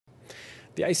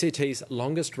The ACT's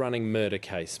longest-running murder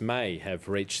case may have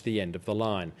reached the end of the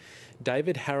line.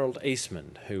 David Harold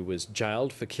Eastman, who was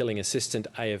jailed for killing Assistant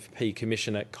AFP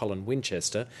Commissioner Colin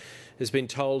Winchester, has been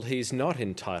told he's not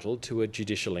entitled to a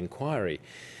judicial inquiry.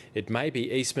 It may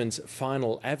be Eastman's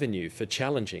final avenue for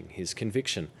challenging his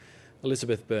conviction.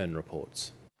 Elizabeth Byrne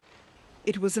reports.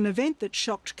 It was an event that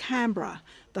shocked Canberra.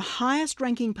 The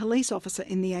highest-ranking police officer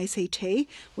in the ACT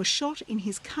was shot in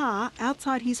his car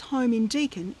outside his home in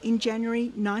Deakin in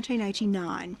January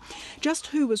 1989. Just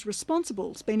who was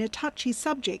responsible has been a touchy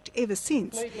subject ever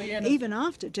since, even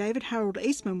after David Harold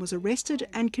Eastman was arrested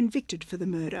and convicted for the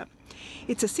murder.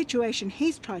 It's a situation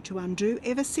he's tried to undo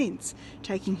ever since,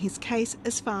 taking his case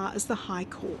as far as the High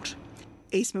Court.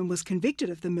 Eastman was convicted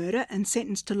of the murder and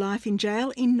sentenced to life in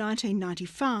jail in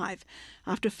 1995.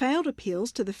 After failed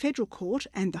appeals to the Federal Court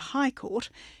and the High Court,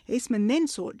 Eastman then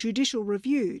sought judicial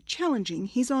review, challenging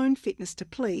his own fitness to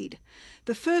plead.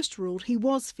 The first ruled he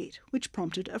was fit, which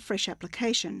prompted a fresh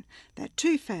application. That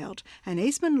too failed, and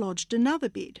Eastman lodged another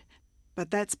bid. But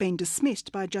that's been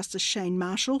dismissed by Justice Shane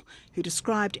Marshall, who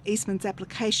described Eastman's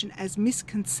application as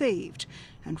misconceived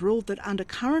and ruled that under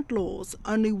current laws,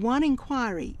 only one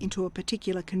inquiry into a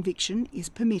particular conviction is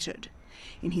permitted.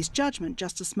 In his judgment,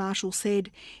 Justice Marshall said,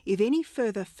 if any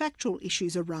further factual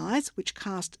issues arise which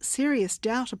cast serious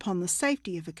doubt upon the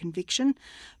safety of a conviction,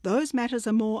 those matters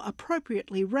are more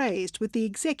appropriately raised with the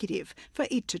executive for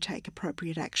it to take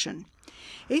appropriate action.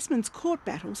 Eastman's court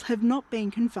battles have not been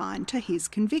confined to his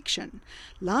conviction.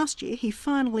 Last year, he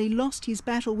finally lost his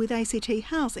battle with ACT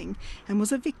Housing and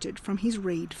was evicted from his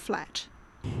Reed flat.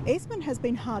 Eastman has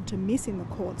been hard to miss in the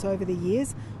courts over the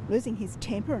years, losing his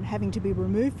temper and having to be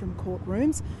removed from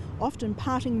courtrooms, often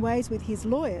parting ways with his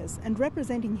lawyers and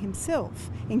representing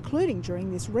himself, including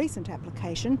during this recent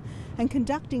application, and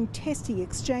conducting testy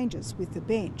exchanges with the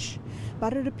bench.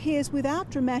 But it appears without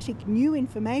dramatic new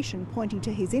information pointing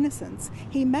to his innocence,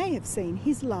 he may have seen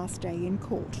his last day in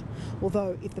court.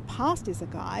 Although if the past is a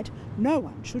guide, no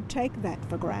one should take that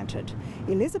for granted.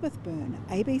 Elizabeth Byrne,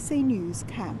 ABC News,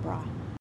 Canberra.